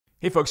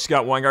Hey folks,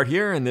 Scott Weingart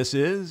here, and this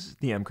is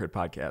the EMCrit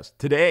podcast.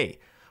 Today,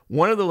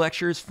 one of the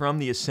lectures from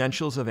the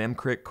Essentials of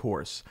EMCrit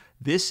course.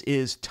 This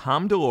is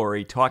Tom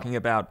DeLaury talking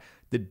about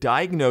the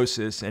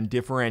diagnosis and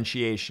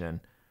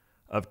differentiation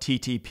of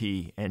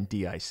TTP and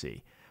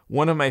DIC.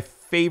 One of my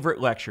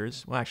favorite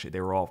lectures, well actually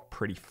they were all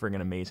pretty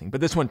friggin' amazing, but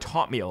this one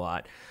taught me a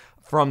lot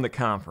from the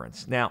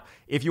conference. Now,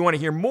 if you want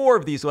to hear more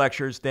of these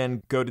lectures,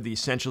 then go to the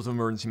Essentials of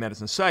Emergency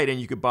Medicine site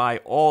and you could buy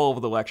all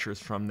of the lectures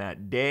from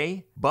that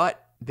day,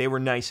 but they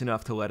were nice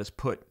enough to let us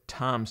put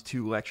Tom's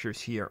 2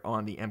 lectures here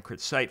on the EMCrit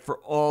site for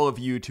all of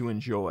you to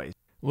enjoy.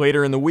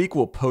 Later in the week,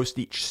 we'll post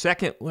each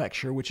second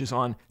lecture, which is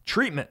on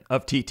treatment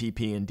of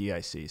TTP and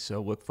DIC, so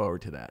look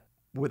forward to that.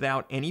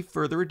 Without any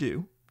further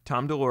ado,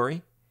 Tom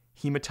DeLaury,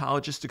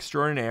 hematologist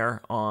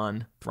extraordinaire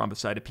on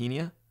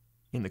thrombocytopenia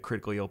in the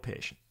critically ill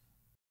patient.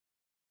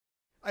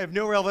 I have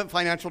no relevant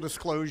financial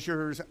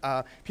disclosures.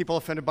 People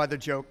offended by the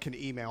joke can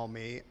email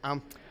me.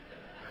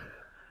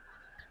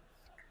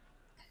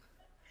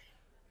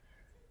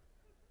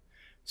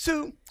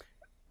 So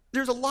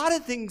there's a lot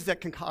of things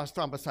that can cause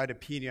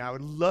thrombocytopenia. I would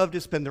love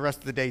to spend the rest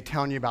of the day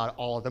telling you about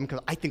all of them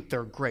because I think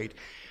they're great.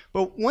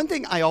 But one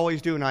thing I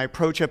always do when I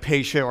approach a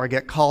patient or I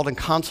get called and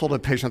consult a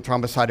patient with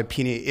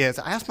thrombocytopenia is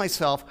I ask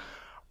myself,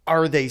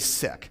 are they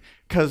sick?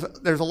 Because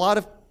there's a lot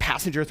of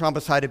passenger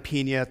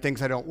thrombocytopenia,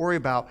 things I don't worry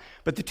about.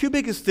 But the 2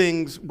 biggest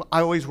things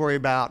I always worry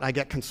about and I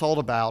get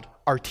consulted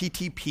about are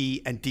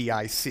TTP and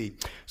DIC.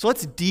 So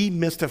let's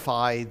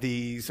demystify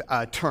these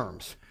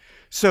terms.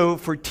 So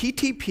for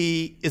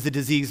TTP is a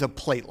disease of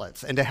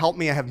platelets. And to help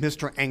me, I have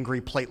Mr.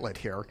 Angry Platelet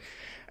here.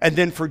 And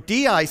then for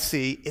DIC,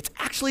 it's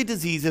actually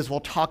diseases we'll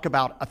talk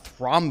about a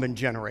thrombin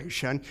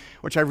generation,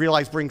 which I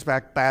realize brings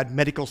back bad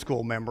medical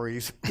school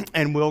memories,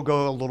 and we'll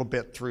go a little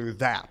bit through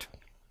that.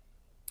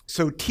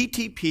 So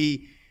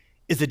TTP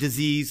is a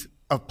disease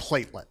of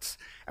platelets.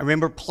 And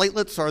remember,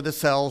 platelets are the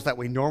cells that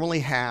we normally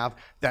have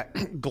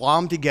that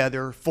glom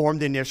together, form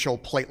the initial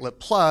platelet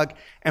plug,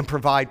 and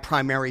provide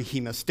primary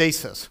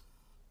hemostasis.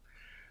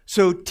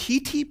 So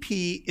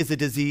TTP is a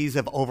disease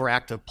of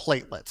overactive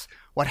platelets.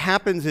 What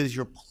happens is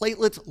your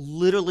platelets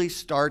literally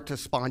start to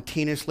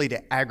spontaneously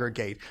to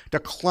aggregate, to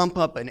clump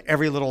up in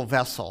every little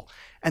vessel.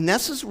 And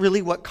this is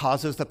really what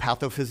causes the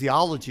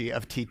pathophysiology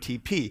of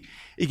TTP.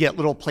 You get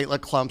little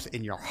platelet clumps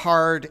in your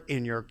heart,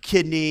 in your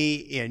kidney,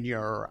 in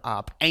your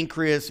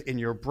pancreas, in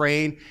your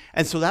brain.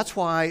 And so that's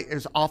why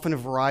there's often a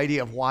variety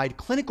of wide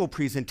clinical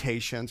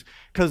presentations,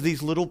 because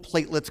these little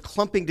platelets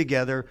clumping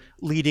together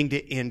leading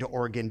to end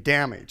organ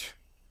damage.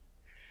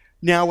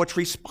 Now, what's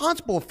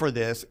responsible for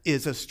this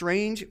is a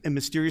strange and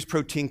mysterious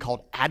protein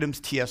called Adams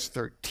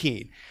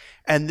TS13.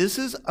 And this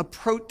is a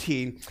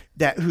protein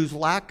whose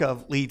lack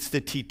of leads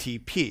to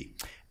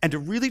TTP. And to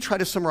really try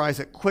to summarize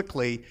it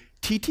quickly,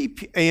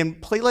 TTP in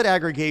platelet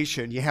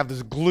aggregation, you have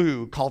this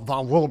glue called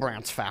von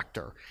Willebrand's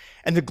factor.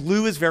 And the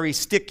glue is very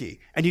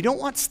sticky. And you don't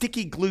want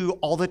sticky glue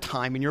all the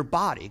time in your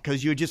body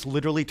because you would just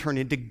literally turn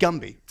into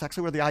Gumby. It's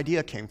actually where the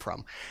idea came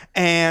from.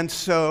 And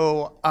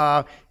so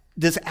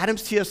this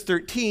Adams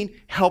TS13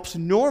 helps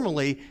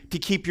normally to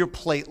keep your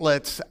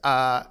platelets,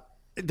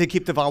 to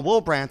keep the von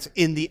Willebrand's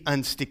in the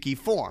unsticky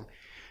form.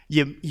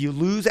 You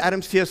lose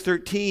Adams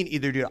TS13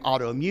 either due to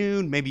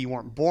autoimmune, maybe you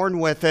weren't born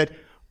with it,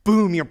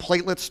 boom, your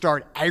platelets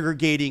start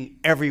aggregating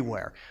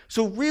everywhere.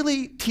 So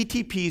really,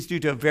 TTP is due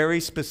to a very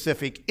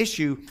specific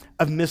issue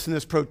of missing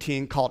this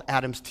protein called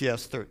Adams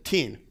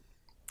TS13.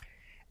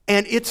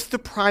 And it's the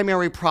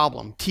primary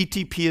problem.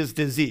 TTP is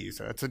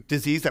disease. It's a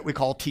disease that we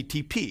call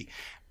TTP.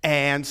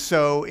 And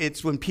so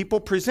it's when people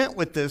present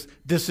with this,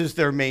 this is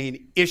their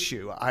main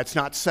issue. It's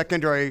not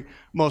secondary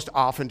most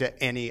often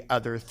to any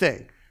other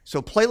thing. So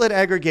platelet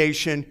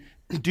aggregation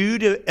due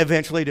to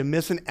eventually to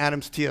missing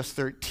Adams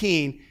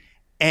TS13,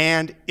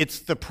 and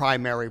it's the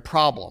primary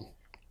problem.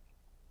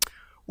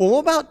 Well, what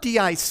about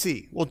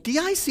DIC? Well,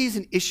 DIC is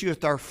an issue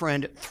with our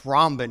friend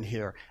thrombin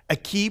here, a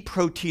key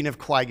protein of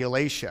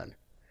coagulation.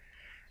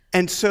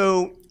 And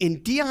so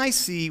in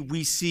DIC,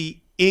 we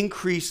see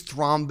increased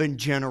thrombin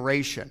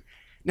generation.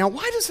 Now,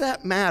 why does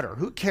that matter?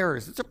 Who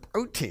cares? It's a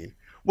protein.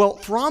 Well,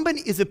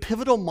 thrombin is a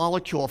pivotal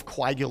molecule of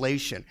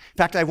coagulation. In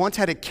fact, I once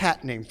had a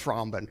cat named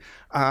Thrombin.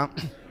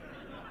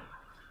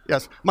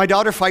 Yes, my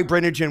daughter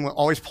Fibrinogen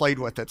always played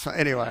with it. So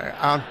anyway,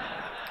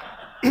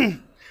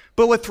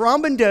 but what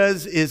thrombin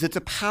does is it's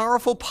a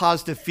powerful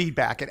positive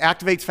feedback. It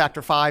activates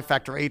factor 5,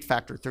 factor 8,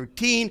 factor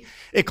 13.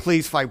 It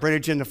cleaves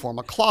fibrinogen to form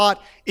a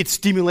clot. It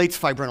stimulates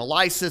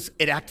fibrinolysis.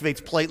 It activates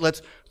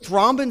platelets.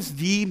 Thrombin's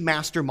the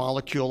master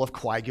molecule of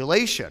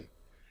coagulation.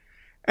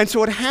 And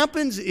so what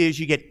happens is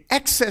you get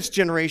excess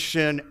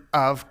generation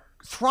of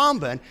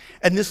thrombin,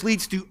 and this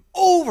leads to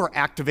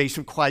overactivation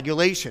of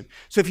coagulation.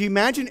 So if you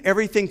imagine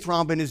everything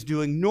thrombin is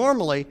doing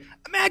normally,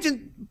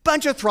 imagine a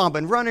bunch of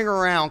thrombin running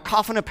around,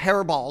 coughing up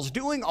hairballs,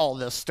 doing all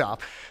this stuff.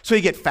 So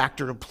you get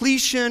factor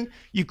depletion,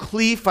 you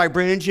cleave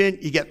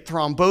fibrinogen, you get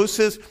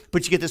thrombosis,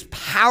 but you get this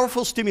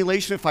powerful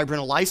stimulation of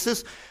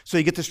fibrinolysis. So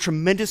you get this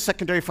tremendous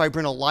secondary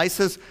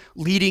fibrinolysis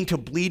leading to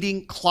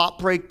bleeding, clot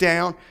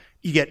breakdown.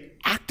 You get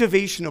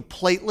activation of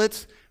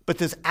platelets, but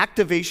this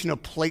activation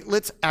of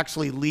platelets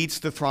actually leads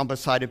to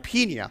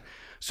thrombocytopenia.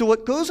 So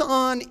what goes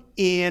on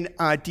in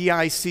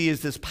DIC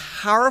is this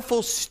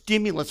powerful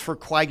stimulus for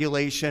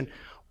coagulation,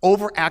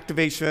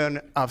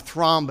 overactivation of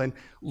thrombin,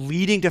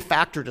 leading to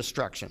factor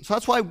destruction. So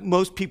that's why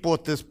most people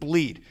with this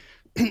bleed.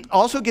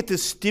 Also get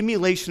this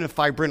stimulation of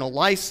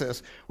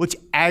fibrinolysis, which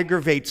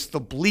aggravates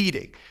the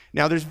bleeding.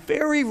 Now, there's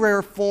very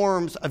rare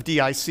forms of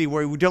DIC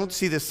where we don't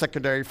see this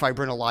secondary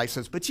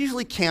fibrinolysis, but it's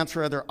usually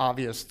cancer or other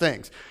obvious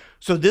things.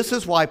 So this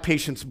is why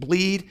patients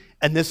bleed,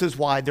 and this is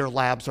why their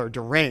labs are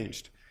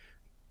deranged.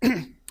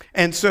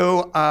 And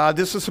so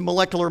this is a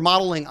molecular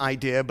modeling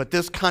idea, but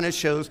this kind of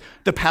shows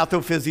the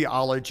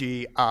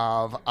pathophysiology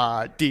of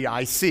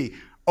DIC,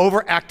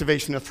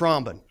 overactivation of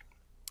thrombin.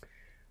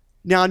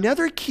 Now,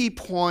 another key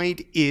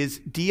point is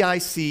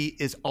DIC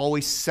is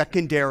always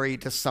secondary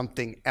to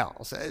something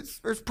else.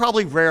 There's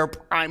probably rare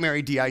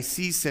primary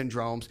DIC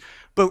syndromes,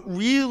 but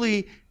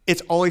really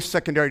it's always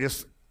secondary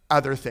to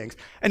other things.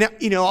 And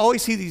I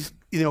always see these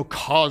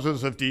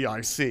causes of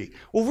DIC.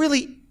 Well,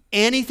 really,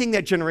 anything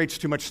that generates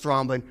too much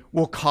thrombin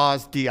will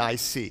cause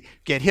DIC.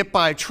 Get hit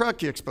by a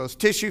truck, you expose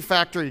tissue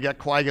factor, you get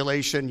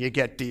coagulation, you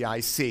get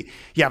DIC.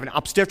 You have an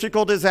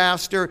obstetrical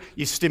disaster,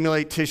 you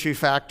stimulate tissue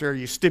factor,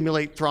 you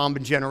stimulate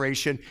thrombin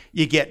generation,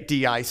 you get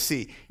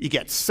DIC. You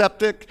get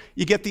septic,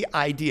 you get the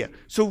idea.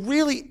 So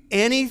really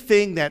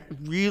anything that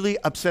really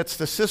upsets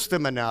the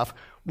system enough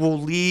will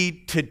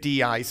lead to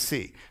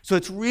DIC. So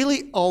it's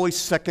really always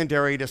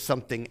secondary to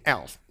something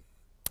else.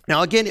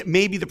 Now, again, it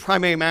may be the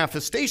primary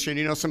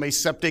manifestation, somebody's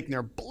septic and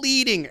they're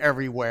bleeding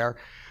everywhere,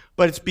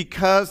 but it's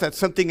because that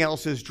something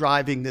else is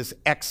driving this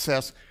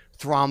excess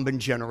thrombin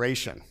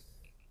generation.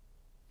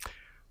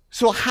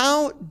 So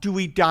how do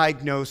we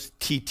diagnose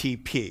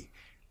TTP?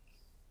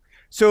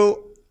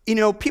 So,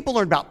 people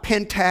learn about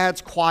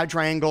pentads,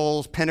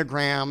 quadrangles,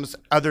 pentagrams,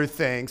 other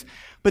things,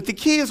 but the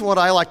key is what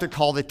I like to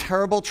call the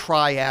terrible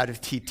triad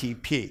of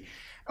TTP.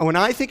 And when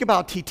I think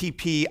about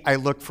TTP, I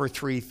look for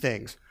three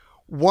things.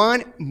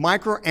 One,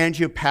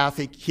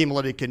 microangiopathic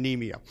hemolytic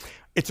anemia.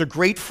 It's a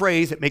great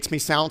phrase. It makes me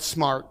sound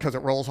smart because it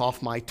rolls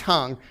off my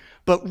tongue.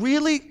 But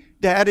really,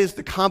 that is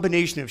the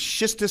combination of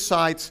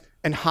schistocytes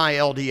and high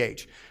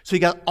LDH. So you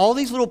got all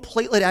these little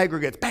platelet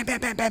aggregates, bam, bam,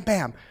 bam, bam,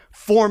 bam,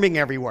 forming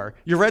everywhere.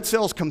 Your red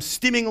cells come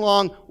steaming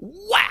along,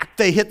 whack,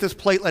 they hit this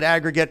platelet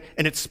aggregate,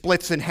 and it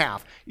splits in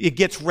half. It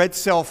gets red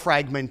cell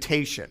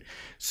fragmentation.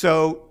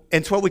 So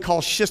it's what we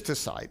call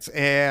schistocytes.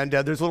 And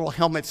there's a little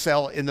helmet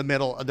cell in the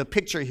middle of the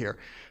picture here.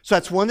 So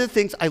that's one of the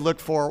things I look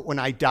for when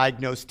I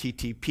diagnose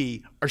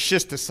TTP, are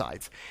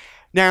schistocytes.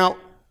 Now,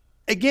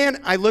 again,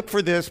 I look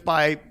for this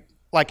by,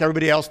 like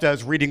everybody else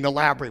does, reading the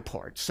lab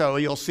report. So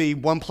you'll see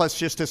 1+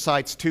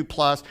 schistocytes,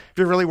 2+. If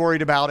you're really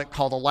worried about it,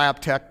 call the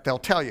lab tech, they'll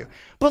tell you.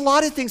 But a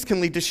lot of things can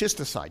lead to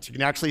schistocytes. You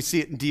can actually see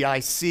it in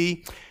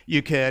DIC.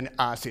 You can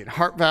see it in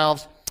heart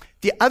valves.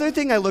 The other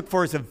thing I look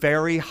for is a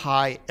very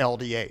high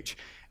LDH.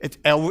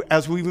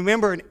 As we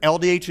remember, an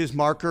LDH is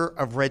marker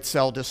of red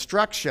cell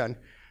destruction.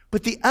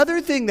 But the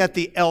other thing that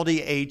the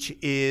LDH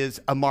is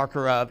a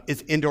marker of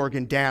is end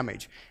organ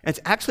damage. And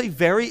it's actually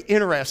very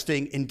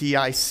interesting in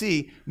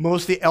DIC.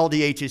 Most of the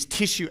LDH is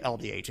tissue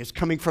LDH. It's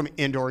coming from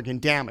end organ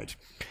damage.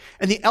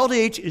 And the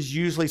LDH is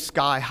usually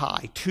sky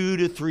high, 2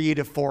 to 3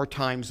 to 4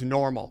 times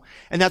normal.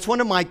 And that's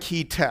one of my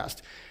key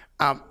tests.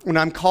 When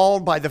I'm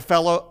called by the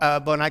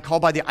when I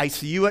call by the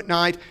ICU at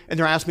night and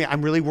they're asking me,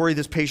 I'm really worried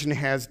this patient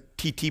has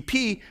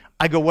TTP,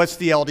 I go, what's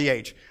the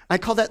LDH? I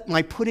call that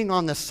my putting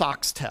on the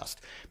socks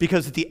test,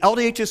 because if the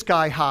LDH is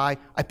sky high,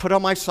 I put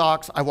on my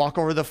socks, I walk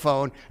over the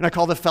phone, and I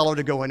call the fellow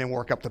to go in and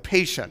work up the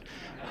patient.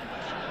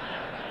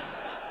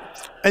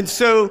 And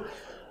so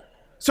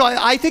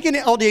I think an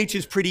LDH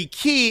is pretty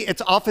key.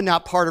 It's often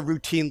not part of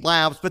routine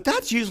labs, but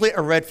that's usually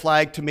a red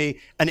flag to me,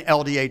 an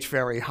LDH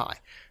very high.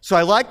 So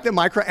I like the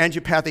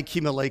microangiopathic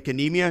hemolytic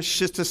anemia,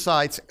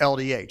 schistocytes,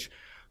 LDH.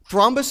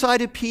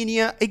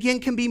 Thrombocytopenia, again,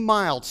 can be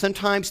mild,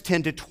 sometimes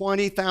 10 to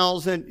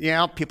 20,000.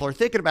 Yeah, people are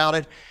thinking about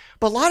it.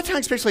 But a lot of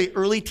times, especially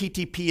early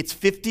TTP, it's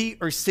 50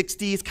 or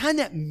 60. It's kind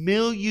of that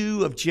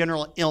milieu of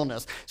general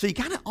illness. So you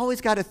kind of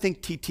always got to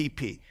think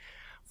TTP.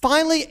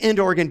 Finally, end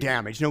organ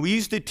damage. We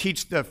used to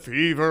teach the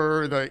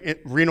fever, the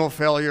renal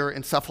failure,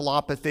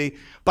 encephalopathy,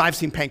 but I've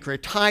seen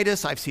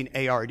pancreatitis, I've seen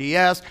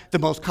ARDS. The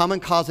most common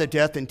cause of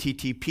death in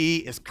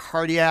TTP is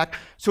cardiac.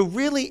 So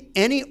really,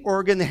 any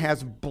organ that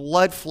has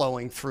blood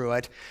flowing through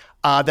it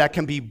that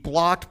can be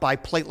blocked by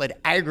platelet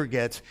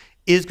aggregates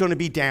is going to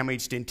be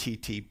damaged in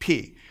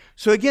TTP.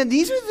 So again,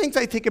 these are the things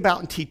I think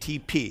about in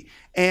TTP.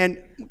 And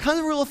kind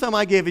of the rule of thumb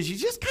I give is you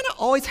just kind of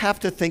always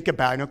have to think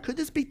about, could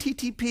this be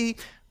TTP?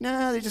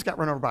 No, they just got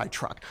run over by a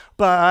truck.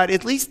 But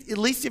at least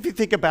if you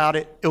think about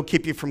it, it'll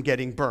keep you from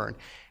getting burned.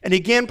 And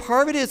again,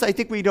 part of it is I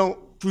think we don't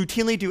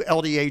routinely do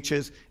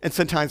LDHs, and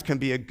sometimes can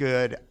be a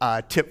good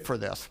tip for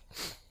this.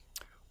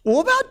 Well,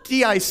 what about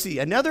DIC?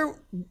 Another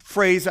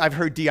phrase I've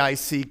heard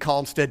DIC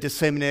called instead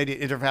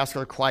disseminated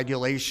intravascular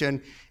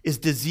coagulation is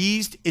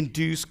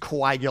disease-induced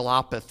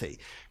coagulopathy.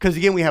 Because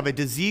again, we have a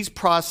disease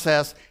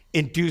process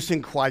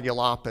inducing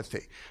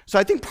coagulopathy. So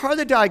I think part of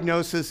the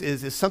diagnosis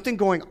is something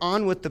going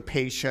on with the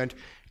patient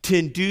to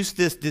induce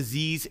this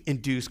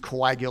disease-induced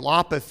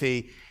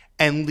coagulopathy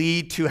and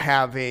lead to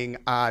having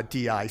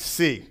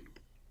DIC.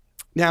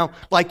 Now,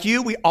 like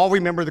you, we all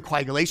remember the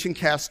coagulation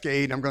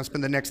cascade. I'm going to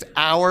spend the next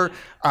hour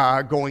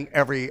going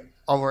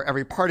over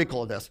every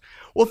particle of this.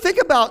 Well, think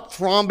about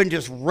thrombin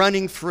just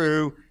running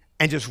through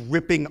and just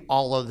ripping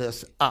all of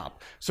this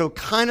up. So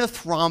kind of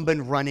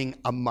thrombin running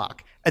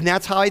amok. And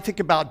that's how I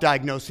think about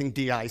diagnosing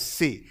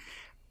DIC.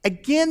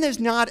 Again, there's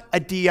not a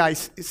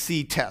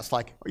DIC test.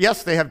 Like,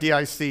 yes, they have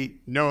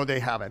DIC. No, they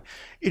haven't.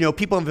 You know,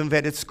 people have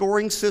invented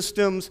scoring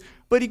systems.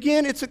 But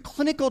again, it's a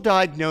clinical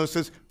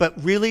diagnosis, but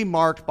really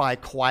marked by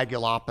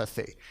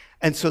coagulopathy.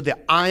 And so the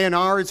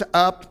INR is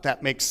up.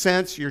 That makes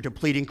sense. You're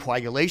depleting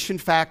coagulation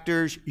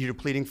factors. You're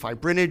depleting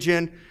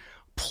fibrinogen.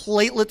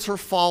 Platelets are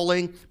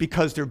falling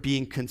because they're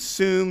being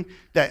consumed.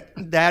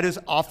 That is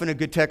often a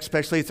good test,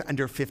 especially if it's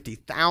under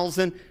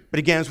 50,000. But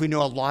again, as we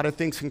know, a lot of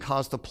things can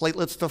cause the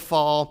platelets to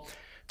fall.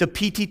 The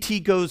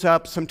PTT goes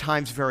up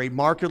sometimes very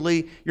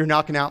markedly. You're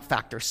knocking out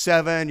factor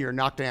 7. You're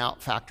knocking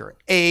out factor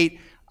 8.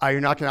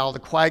 You're knocking out all the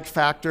coag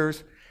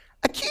factors.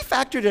 A key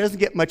factor that doesn't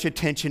get much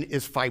attention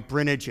is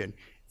fibrinogen.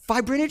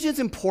 Fibrinogen is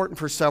important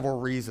for several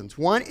reasons.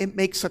 One, it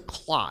makes a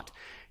clot.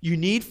 You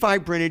need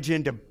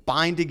fibrinogen to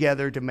bind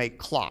together to make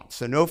clots.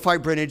 So no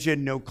fibrinogen,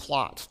 no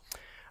clots.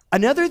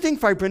 Another thing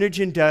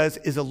fibrinogen does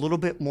is a little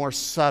bit more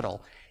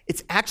subtle.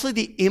 It's actually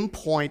the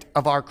endpoint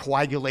of our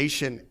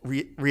coagulation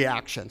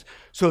reactions.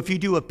 So if you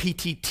do a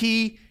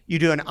PTT, you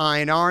do an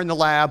INR in the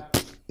lab,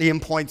 the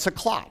endpoint's a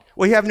clot.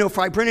 Well, you have no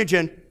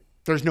fibrinogen,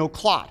 there's no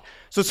clot.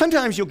 So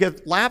sometimes you'll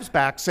get labs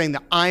back saying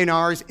the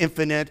INR is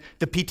infinite,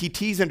 the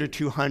PTT is under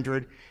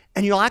 200,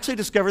 and you'll actually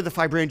discover the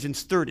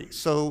fibrinogen's 30.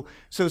 So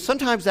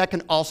sometimes that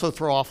can also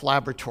throw off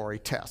laboratory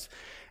tests.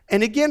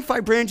 And again,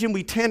 fibrinogen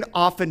we tend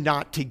often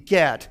not to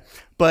get,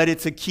 but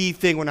it's a key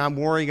thing when I'm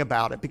worrying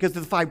about it, because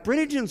if the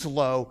fibrinogen's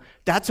low,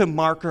 that's a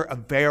marker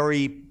of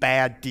very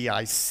bad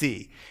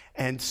DIC,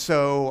 and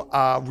so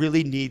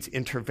really needs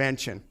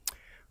intervention.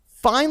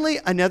 Finally,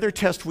 another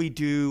test we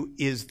do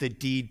is the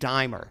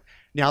D-dimer.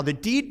 Now, the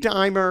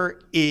D-dimer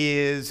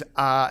is,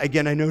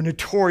 again, I know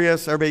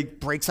notorious. Everybody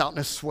breaks out in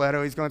a sweat.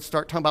 Oh, he's going to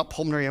start talking about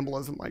pulmonary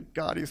embolism. My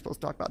God, he's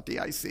supposed to talk about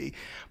DIC.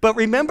 But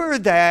remember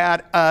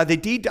that the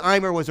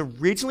D-dimer was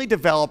originally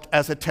developed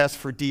as a test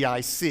for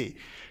DIC.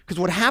 Because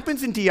what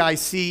happens in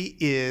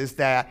DIC is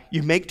that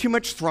you make too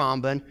much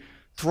thrombin.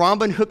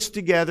 Thrombin hooks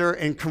together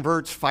and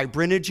converts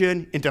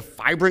fibrinogen into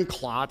fibrin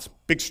clots,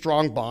 big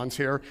strong bonds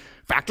here.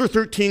 Factor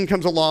 13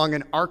 comes along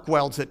and arc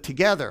welds it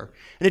together.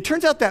 And it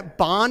turns out that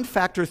bond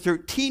factor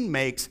 13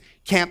 makes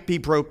can't be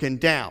broken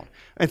down.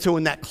 And so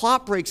when that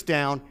clot breaks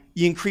down,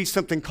 you increase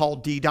something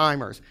called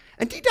D-dimers.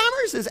 And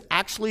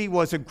D-dimers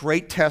was a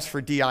great test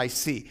for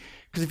DIC.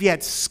 Because if you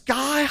had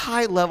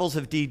sky-high levels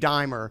of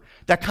D-dimer,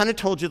 that kind of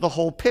told you the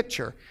whole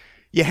picture.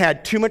 You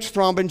had too much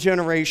thrombin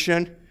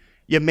generation,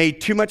 you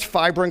made too much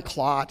fibrin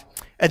clot,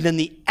 and then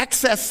the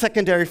excess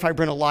secondary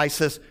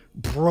fibrinolysis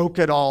broke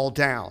it all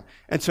down.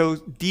 And so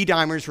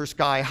D-dimers were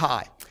sky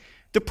high.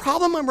 The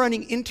problem I'm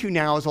running into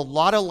now is a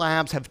lot of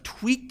labs have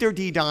tweaked their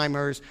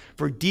D-dimers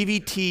for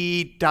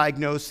DVT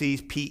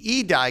diagnoses,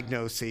 PE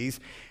diagnoses,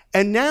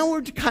 and now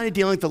we're kind of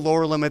dealing with the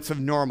lower limits of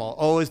normal.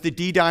 Oh, is the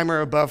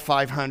D-dimer above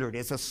 500?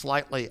 Is it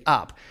slightly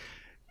up?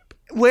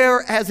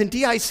 Whereas in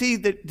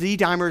DIC, the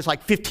D-dimer is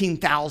like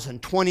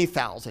 15,000,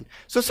 20,000.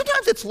 So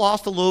sometimes it's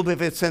lost a little bit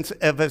of its sense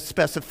of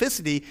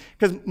specificity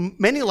because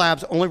many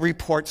labs only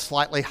report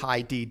slightly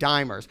high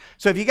D-dimers.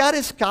 So if you got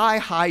a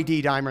sky-high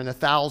D-dimer in the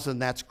 1,000,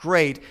 that's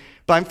great.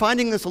 But I'm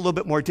finding this a little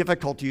bit more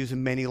difficult to use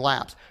in many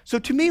labs. So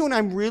to me, when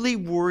I'm really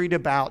worried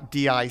about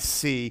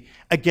DIC,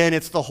 again,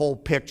 it's the whole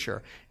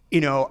picture. You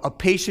know, a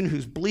patient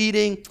who's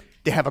bleeding,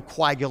 they have a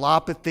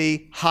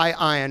coagulopathy, high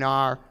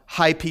INR,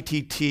 high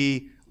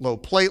PTT, low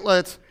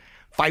platelets.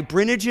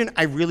 Fibrinogen,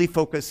 I really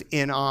focus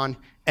in on,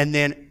 and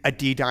then a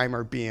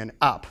D-dimer being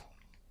up.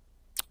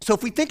 So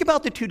if we think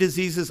about the two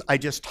diseases I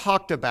just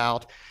talked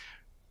about,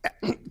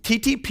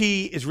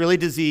 TTP is really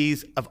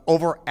disease of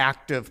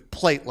overactive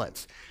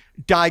platelets.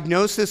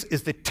 Diagnosis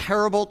is the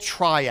terrible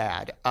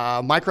triad,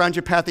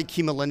 microangiopathic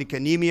hemolytic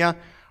anemia,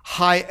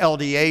 high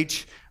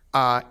LDH,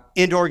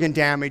 end organ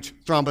damage,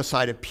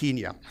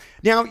 thrombocytopenia.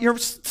 Now, you're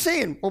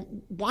saying, well,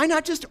 why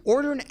not just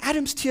order an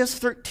Adams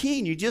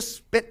TS13? You just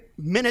spent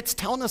minutes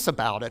telling us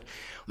about it.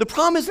 The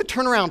problem is the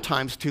turnaround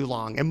time's too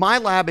long. In my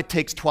lab, it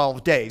takes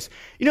 12 days.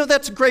 You know,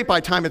 that's great. By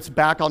the time it's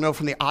back, I'll know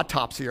from the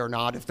autopsy or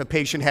not, if the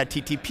patient had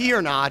TTP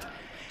or not.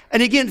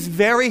 And again, it's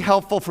very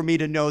helpful for me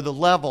to know the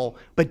level,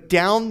 but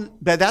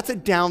that's a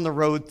down the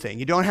road thing.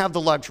 You don't have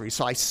the luxury.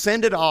 So I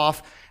send it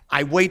off,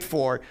 I wait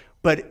for it.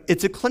 But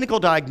it's a clinical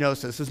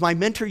diagnosis. As my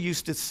mentor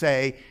used to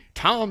say,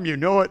 Tom, you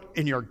know it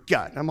in your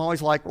gut. And I'm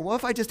always like, well, what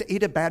if I just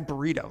ate a bad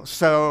burrito?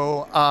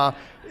 So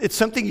it's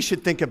something you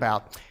should think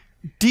about.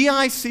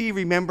 DIC,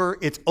 remember,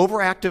 it's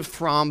overactive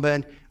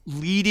thrombin.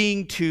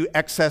 leading to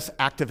excess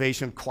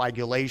activation of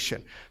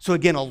coagulation. So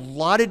again, a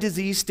lot of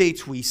disease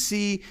states we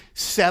see,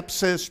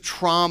 sepsis,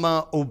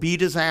 trauma, OB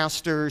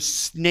disasters,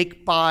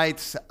 snake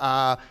bites,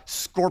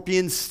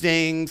 scorpion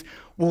stings,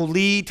 will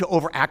lead to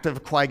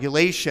overactive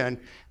coagulation.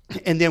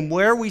 And then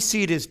where we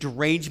see it is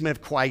derangement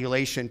of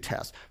coagulation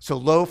tests. So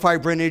low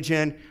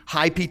fibrinogen,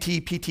 high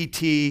PT,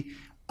 PTT,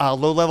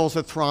 low levels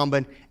of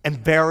thrombin, and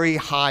very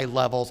high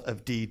levels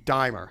of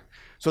D-dimer.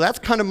 So that's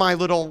kind of my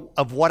little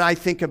of what I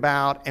think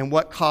about and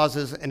what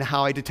causes and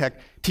how I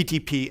detect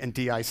TTP and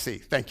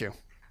DIC. Thank you.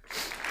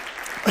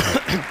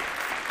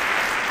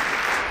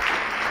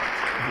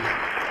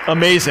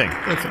 Amazing.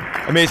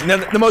 Amazing. Now,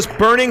 the most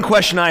burning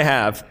question I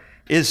have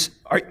is,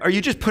 are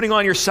you just putting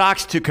on your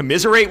socks to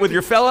commiserate with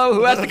your fellow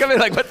who has to come in?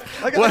 Like,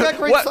 I got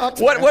great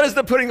socks. What does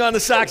the putting on the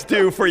socks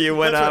do for you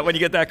when you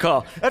get that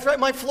call? That's right.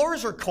 My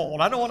floors are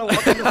cold. I don't want to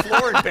walk on the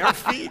floor in bare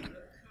feet.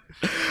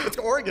 It's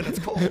Oregon. It's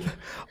cold.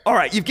 All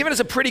right. You've given us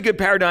a pretty good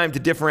paradigm to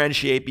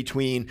differentiate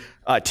between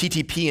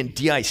TTP and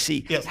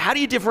DIC. Yes. How do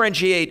you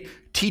differentiate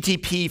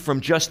TTP from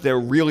just they're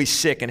really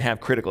sick and have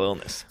critical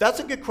illness?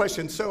 That's a good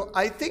question. So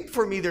I think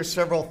for me, there's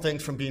several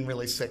things from being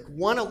really sick.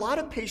 One, a lot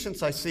of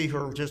patients I see who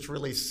are just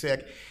really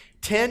sick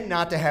tend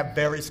not to have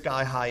very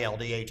sky-high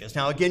LDHs.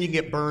 Now, again, you can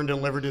get burned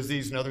in liver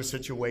disease and other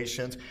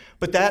situations,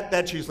 but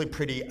that's usually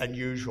pretty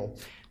unusual.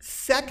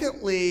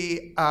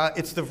 Secondly,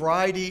 it's the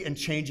variety and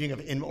changing of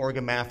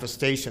in-organ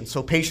manifestations.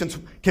 So patients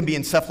can be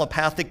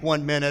encephalopathic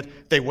one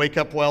minute, they wake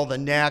up well the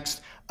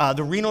next.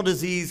 The renal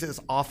disease is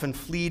often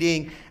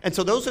fleeting. And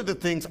so those are the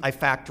things I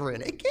factor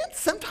in. Again,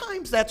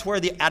 sometimes that's where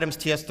the Adams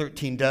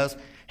TS13 does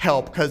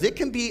help, because it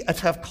can be a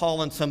tough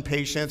call in some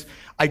patients.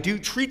 I do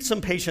treat some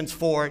patients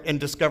for it and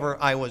discover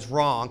I was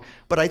wrong.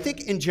 But I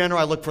think in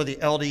general, I look for the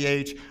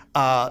LDH,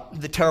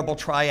 the terrible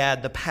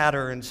triad, the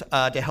patterns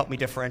to help me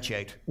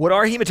differentiate. What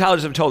our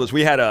hematologists have told us,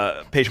 we had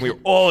a patient, we were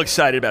all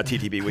excited about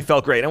TTP. We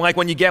felt great. And like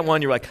when you get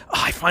one, you're like,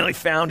 oh, I finally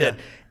found it.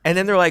 And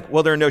then they're like,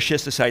 well, there are no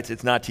schistocytes,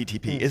 it's not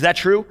TTP. Is that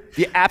true?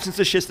 The absence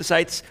of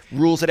schistocytes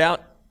rules it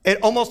out? It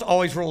almost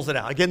always rules it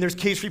out. Again, there's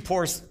case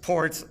reports,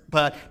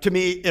 but to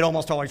me, it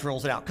almost always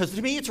rules it out. Because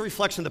to me, it's a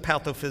reflection of the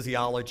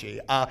pathophysiology.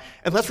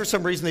 Unless for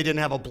some reason they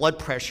didn't have a blood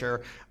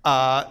pressure,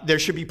 there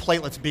should be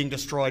platelets being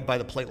destroyed by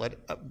the platelet,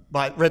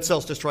 red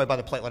cells destroyed by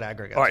the platelet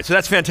aggregate. All right, so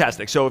that's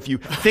fantastic. So if you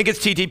think it's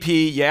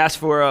TTP, you ask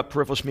for a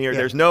peripheral smear,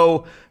 there's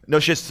no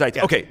schistocytes.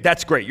 Yeah. Okay,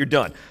 that's great, you're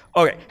done.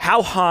 Okay,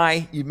 how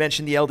high, you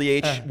mentioned the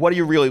LDH, what are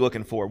you really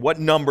looking for? What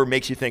number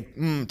makes you think,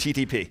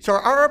 TTP? So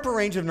our upper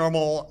range of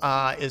normal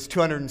is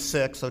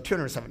 206, so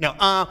 207. No,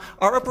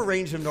 our upper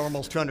range of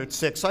normal is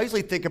 206, so I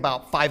usually think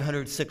about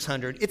 500,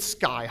 600. It's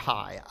sky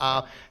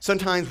high.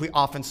 Sometimes we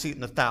often see it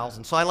in the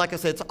thousands. So like I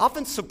said, it's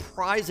often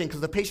surprising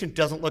because the patient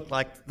doesn't look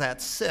like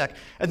that sick,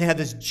 and they have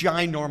this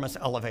ginormous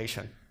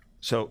elevation.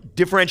 So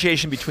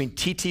differentiation between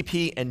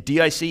TTP and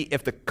DIC,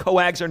 if the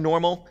coags are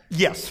normal?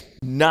 Yes.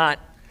 Not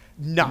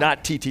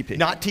TTP.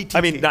 Not TTP.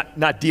 I mean,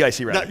 not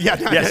DIC, rather.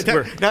 Yes,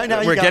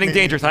 we're getting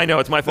dangerous. I know,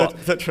 it's my fault.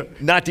 That's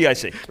right. Not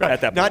DIC at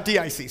that point. Not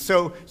DIC.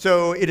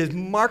 So it is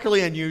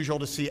markedly unusual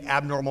to see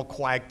abnormal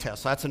coag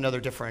tests. So that's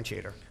another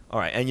differentiator. All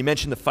right, and you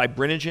mentioned the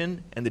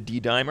fibrinogen and the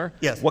D-dimer.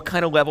 Yes. What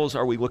kind of levels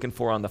are we looking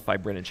for on the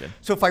fibrinogen?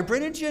 So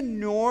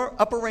fibrinogen,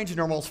 upper range of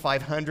normal is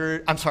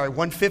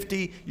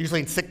 150. Usually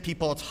in sick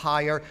people, it's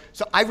higher.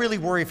 So I really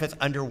worry if it's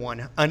under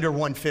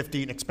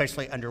 150, and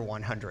especially under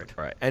 100.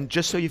 All right, and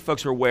just so you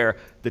folks are aware,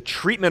 the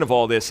treatment of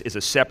all this is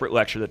a separate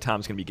lecture that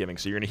Tom's going to be giving.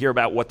 So you're going to hear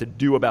about what to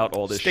do about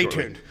all this shortly.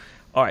 Stay tuned.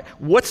 All right,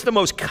 what's the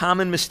most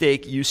common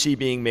mistake you see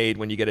being made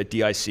when you get a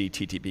DIC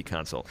TTP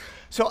consult?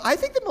 So I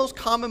think the most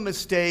common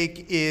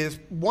mistake is,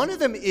 one of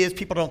them is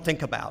people don't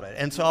think about it.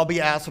 And so I'll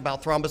be asked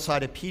about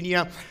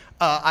thrombocytopenia.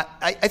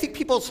 I think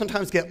people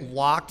sometimes get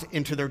locked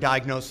into their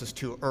diagnosis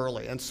too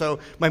early. And so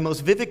my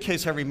most vivid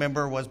case I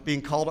remember was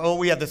being called, oh,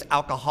 we have this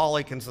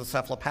alcoholic and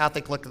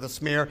encephalopathic, look at the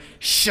smear,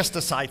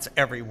 schistocytes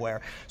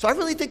everywhere. So I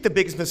really think the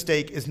biggest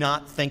mistake is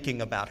not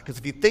thinking about it. Because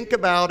if you think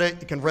about it,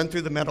 you can run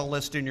through the mental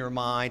list in your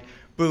mind,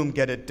 boom,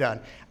 get it done.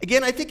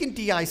 Again, I think in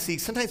DIC,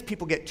 sometimes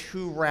people get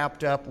too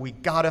wrapped up. We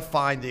gotta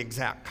find the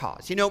exact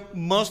cause. You know,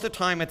 most of the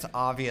time it's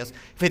obvious.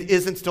 If it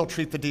isn't, still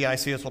treat the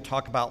DIC, as we'll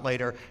talk about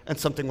later, and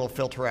something will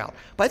filter out.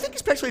 But I think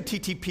especially at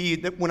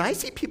TTP, that when I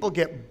see people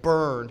get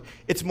burned,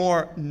 it's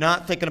more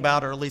not thinking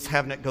about it, or at least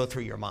having it go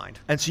through your mind.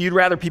 And so you'd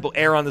rather people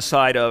err on the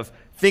side of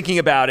thinking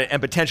about it and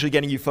potentially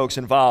getting you folks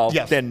involved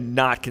than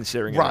not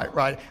considering it.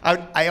 Right.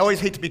 I always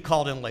hate to be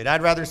called in late.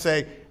 I'd rather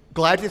say,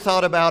 glad you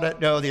thought about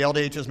it. No, the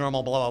LDH is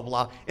normal, blah, blah,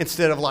 blah.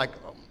 Instead of like,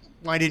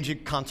 why didn't you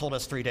consult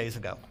us 3 days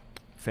ago?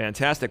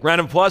 Fantastic.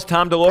 Round of applause,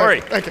 Tom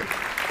DeLaury. Thank you.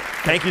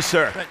 Thank you,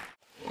 sir.